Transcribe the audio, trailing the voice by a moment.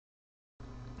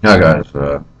Yeah, guys,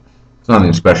 it's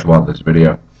nothing special about this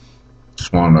video.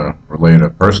 Just want to relate a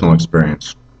personal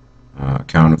experience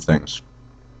account of things.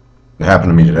 It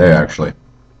happened to me today, actually.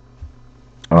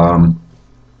 Um,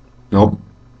 you know,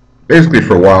 basically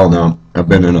for a while now, I've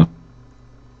been in a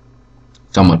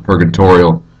somewhat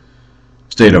purgatorial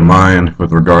state of mind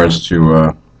with regards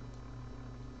to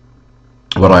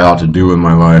what I ought to do in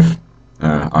my life,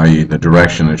 i.e., the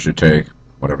direction it should take,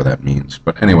 whatever that means.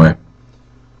 But anyway,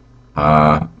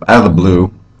 out of the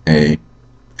blue, a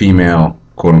female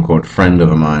quote unquote friend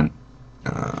of mine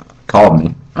called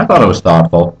me. I thought it was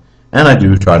thoughtful, and I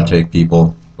do try to take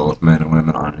people, both men and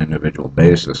women, on an individual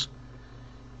basis.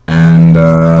 And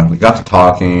we got to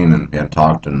talking, and we had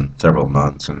talked in several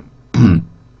months, and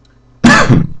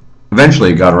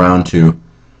eventually got around to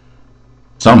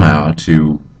somehow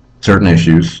to certain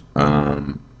issues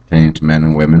pertaining to men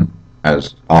and women,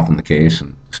 as often the case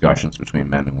in discussions between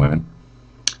men and women.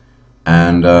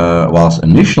 And whilst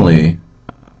initially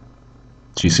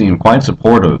she seemed quite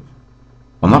supportive,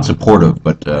 well, not supportive,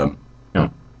 but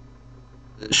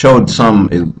showed some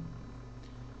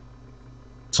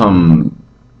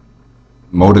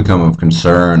modicum of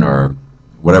concern, or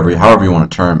whatever, however you want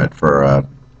to term it, for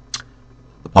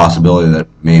the possibility that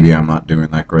maybe I'm not doing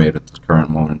that great at this current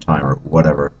moment in time, or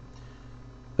whatever.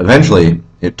 Eventually,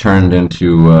 it turned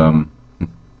into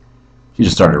she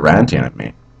just started ranting at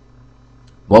me.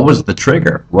 What was the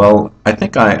trigger? Well, I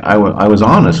think I was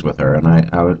honest with her, and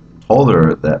I told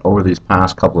her that over these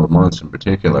past couple of months in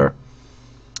particular,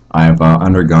 I've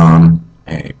undergone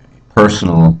a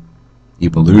personal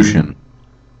evolution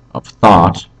of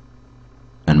thought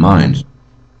and mind,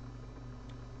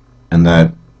 and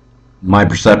that my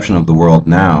perception of the world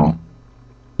now,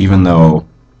 even though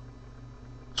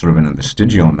sort of in a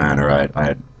vestigial manner I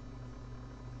had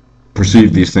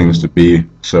perceived these things to be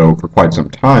so for quite some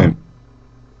time,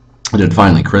 it had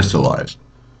finally crystallized,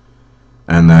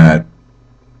 and that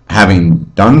having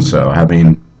done so,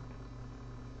 having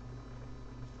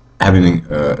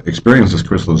experienced this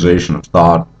crystallization of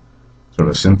thought, sort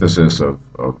of synthesis of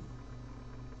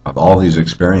all these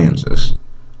experiences,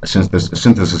 a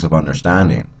synthesis of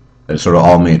understanding, that it sort of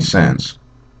all made sense,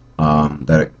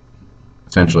 that it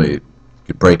essentially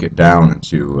could break it down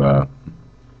into,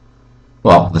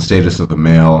 well, the status of the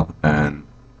male, and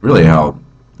really how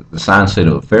the sad state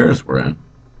of affairs we're in.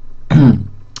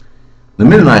 The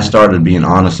minute I started being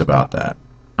honest about that,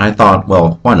 I thought,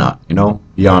 well, why not?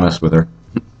 Be honest with her.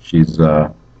 She's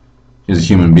a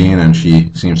human being, and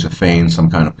she seems to feign some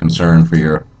kind of concern for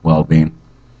your well-being.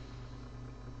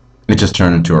 It just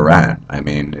turned into a rant. I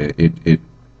mean,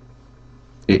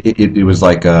 it was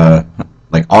like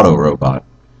auto robot.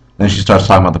 Then she starts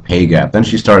talking about the pay gap. Then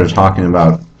she started talking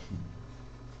about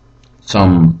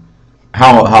some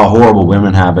how horrible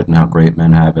women have it and how great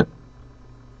men have it.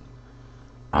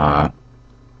 Uh,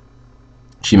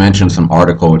 she mentioned some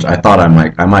article which I thought I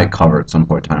might cover at some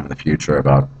point in time in the future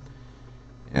about.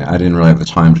 I didn't really have the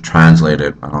time to translate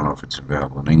it. I don't know if it's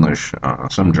available in English.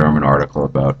 Some German article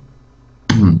about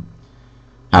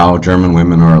how German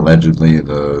women are allegedly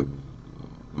the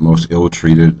most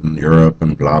ill-treated in Europe,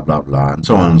 and blah blah blah, and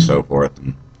so on and so forth.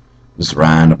 And this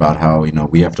rant about how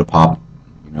we have to pop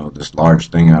this large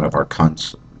thing out of our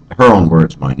cunts. Her own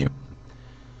words, mind you.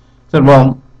 Said,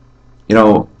 well, you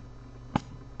know,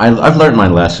 I've learned my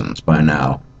lessons by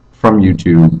now from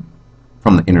YouTube,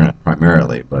 from the internet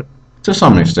primarily, but to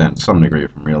some extent, some degree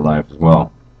from real life as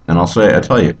well. And I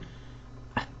tell you,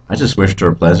 I just wished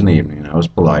her a pleasant evening. I was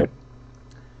polite.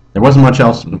 There wasn't much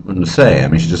else to say. I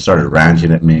mean, she just started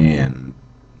ranting at me, and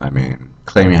I mean,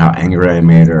 claiming how angry I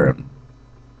made her. And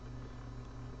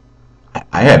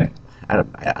I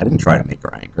didn't try to make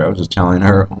her angry. I was just telling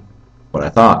her what I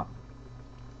thought.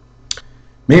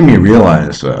 Made me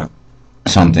realize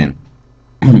something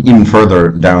even further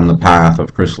down the path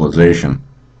of crystallization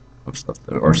of stuff,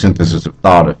 or synthesis of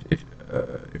thought,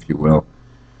 if you will.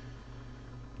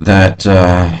 That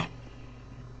I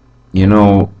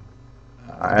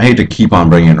hate to keep on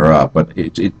bringing her up, but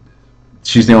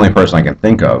she's the only person I can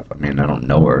think of. I mean, I don't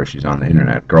know her. She's on the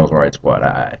internet. Girls' rights,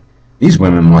 what? These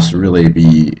women must really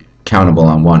be countable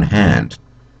on one hand.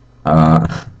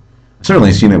 I've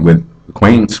certainly seen it with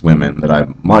acquaintance women that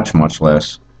I'm much, much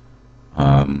less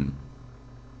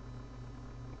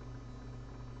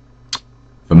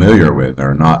familiar with,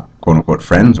 or not quote unquote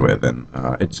friends with, and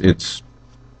it's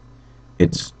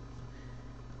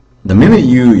the minute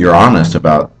you're honest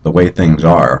about the way things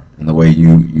are and the way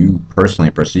you personally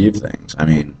perceive things. I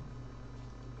mean,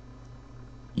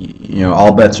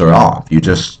 all bets are off. You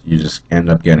just end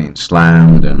up getting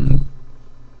slammed, and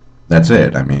that's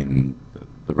it. I mean,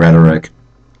 the rhetoric,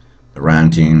 the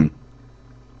ranting,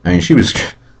 I mean, she was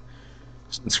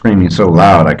screaming so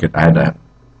loud I had to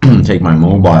take my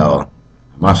mobile.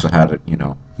 I must have had it,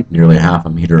 nearly half a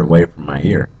meter away from my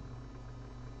ear.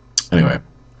 Anyway,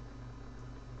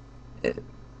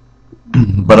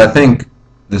 but I think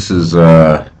this is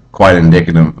quite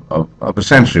indicative of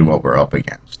essentially what we're up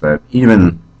against. That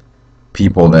even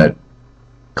people that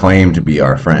claim to be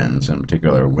our friends, in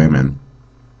particular women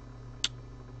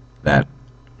that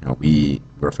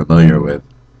we're familiar with,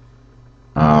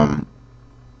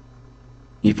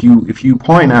 if you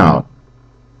point out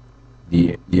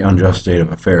the unjust state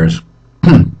of affairs,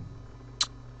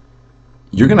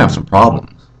 you're gonna have some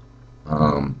problems.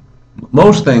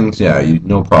 Most things, yeah,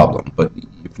 no problem. But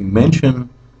if you mention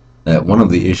that one of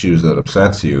the issues that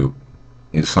upsets you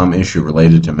is some issue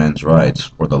related to men's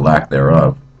rights or the lack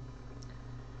thereof,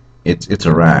 it's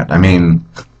a rant. I mean,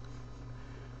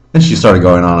 then she started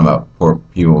going on about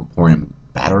people pouring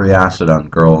battery acid on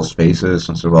girls' faces,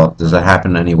 and said, "Well, does that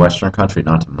happen in any Western country?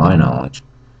 Not to my knowledge."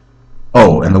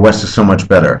 Oh, and the West is so much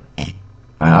better.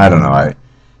 I don't know.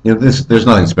 There's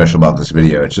nothing special about this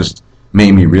video. It just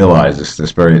made me realize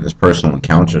this personal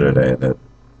encounter today that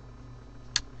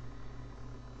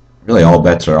really all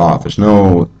bets are off.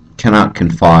 You cannot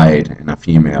confide in a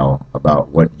female about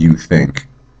what you think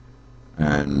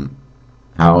and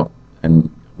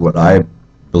what I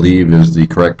believe is the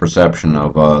correct perception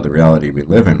of the reality we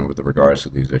live in with regards to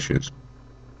these issues.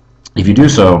 If you do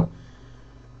so,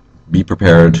 be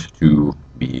prepared to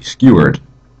be skewered.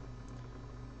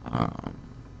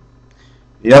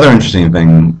 The other interesting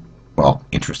thing, well,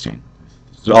 interesting,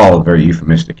 it's all very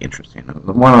euphemistic interesting.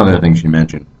 One other thing she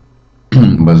mentioned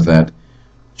was that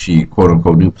she, quote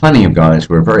unquote, knew plenty of guys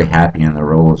who were very happy in their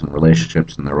roles and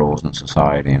relationships and their roles in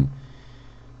society. And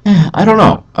I don't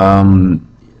know.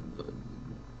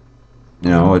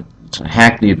 It's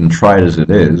hackneyed and tried as it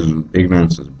is.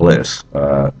 Ignorance is bliss.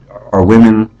 Are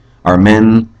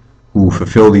men who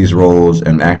fulfill these roles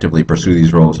and actively pursue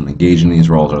these roles and engage in these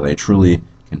roles, are they truly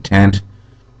content?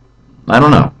 I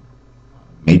don't know.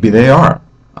 Maybe they are.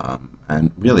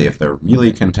 And really, if they're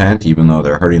really content, even though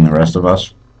they're hurting the rest of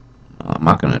us, I'm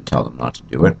not going to tell them not to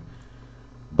do it.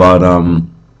 But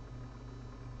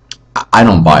I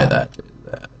don't buy that, to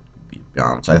be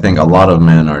honest. I think a lot of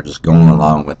men are just going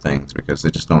along with things because they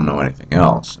just don't know anything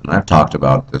else. And I've talked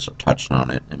about this or touched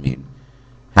on it. I mean,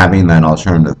 having that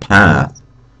alternative path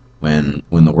when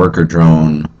the worker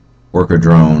drone,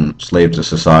 slave to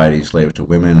society, slave to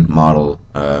women model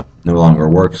no longer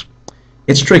works,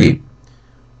 it's tricky.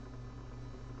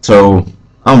 So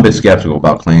I'm a bit skeptical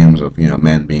about claims of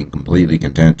men being completely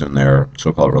content in their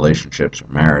so-called relationships or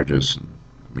marriages.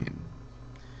 I mean,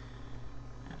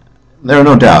 there are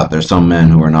no doubt there's some men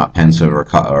who are not pensive or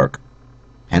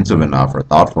pensive enough or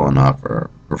thoughtful enough or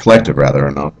reflective rather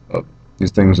enough of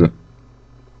these things that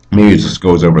maybe it just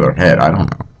goes over their head. I don't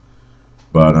know.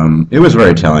 But it was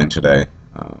very telling today.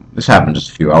 This happened just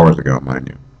a few hours ago, mind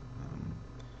you.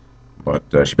 But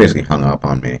she basically hung up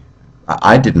on me.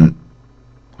 I didn't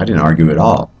argue at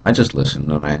all. I just listened,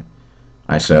 and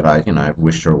I said I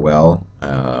wished her well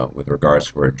with regards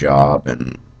to her job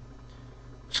and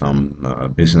some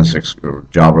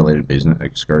job-related business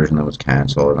excursion that was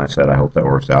canceled, and I said I hope that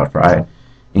works out for her.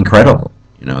 Incredible,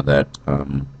 that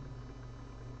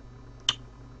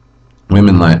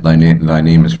women thy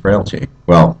name is frailty.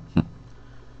 Well,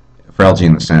 frailty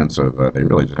in the sense of they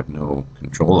really just have no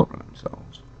control over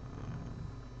themselves.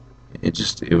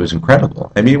 It was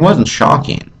incredible. I mean, it wasn't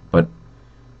shocking, but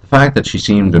the fact that she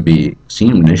seemed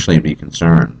initially to be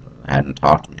concerned, hadn't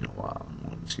talked to me in a while, and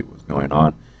wanted to see what was going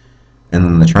on, and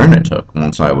then the turn it took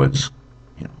once I was,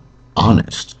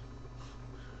 honest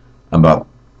about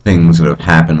things that have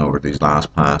happened over these past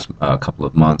couple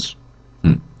of months.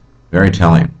 Very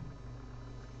telling.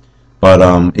 But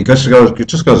it just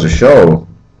goes to show,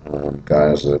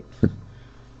 guys, that you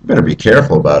better be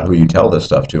careful about who you tell this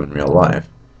stuff to in real life.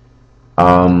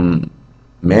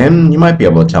 Men, you might be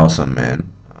able to tell some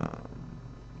men,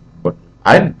 but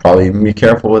I'd probably even be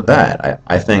careful with that.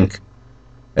 I think,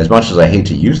 as much as I hate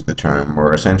to use the term,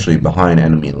 we're essentially behind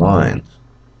enemy lines.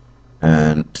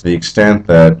 And to the extent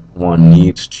that one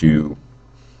needs to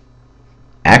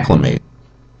acclimate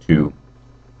to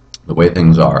the way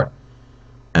things are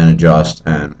and adjust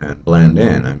and blend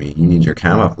in, I mean, you need your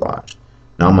camouflage.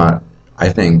 Now, I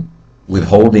think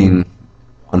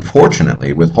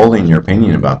unfortunately, withholding your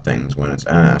opinion about things when it's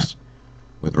asked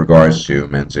with regards to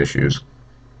men's issues,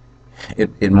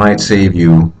 it might save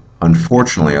you,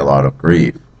 unfortunately, a lot of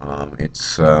grief.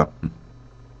 It's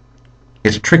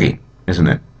tricky, isn't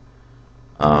it?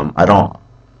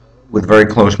 With very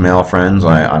close male friends,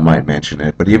 I might mention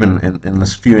it, but even in the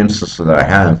few instances that I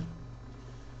have,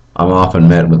 I'm often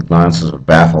met with glances of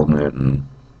bafflement and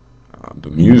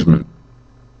bemusement.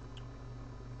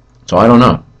 So I don't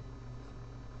know.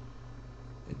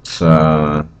 It's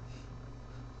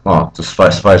well,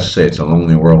 suffice to say, it's a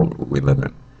lonely world we live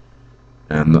in,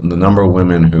 and the number of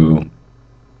women who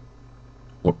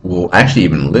will actually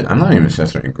even I'm not even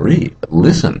necessarily agree, but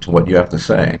listen to what you have to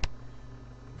say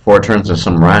before it turns into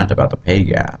some rant about the pay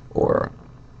gap or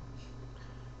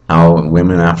how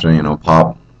women have to,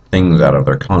 pop things out of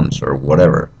their cunts or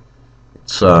whatever.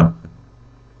 It's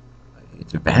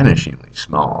it's vanishingly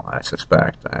small, I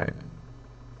suspect.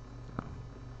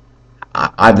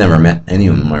 I've never met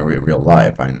anyone in my real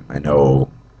life. I know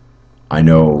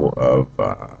of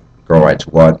Girl Writes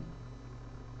What.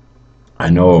 I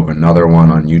know of another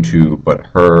one on YouTube, but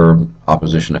her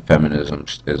opposition to feminism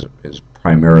is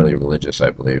primarily religious, I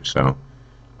believe. So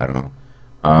I don't know.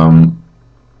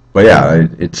 But yeah,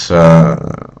 it's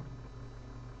I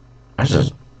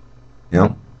just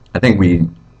I think we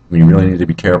really need to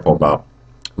be careful about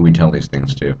who we tell these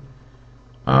things to.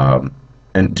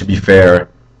 And to be fair,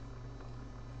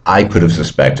 I could have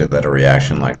suspected that a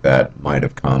reaction like that might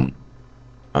have come.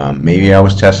 Maybe I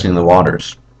was testing the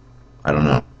waters. I don't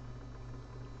know.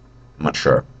 I'm not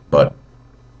sure. But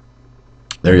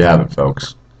there you have it,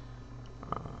 folks.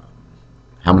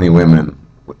 How many women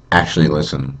would actually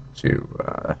listen to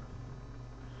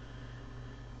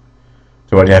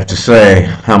what you have to say?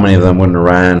 How many of them wouldn't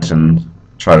rant and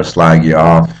try to slag you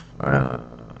off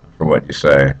for what you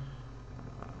say?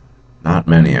 Not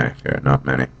many, I fear. Not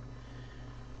many.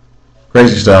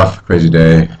 Crazy stuff, crazy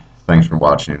day. Thanks for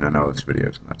watching. I know this video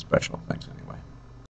is not special. Thanks.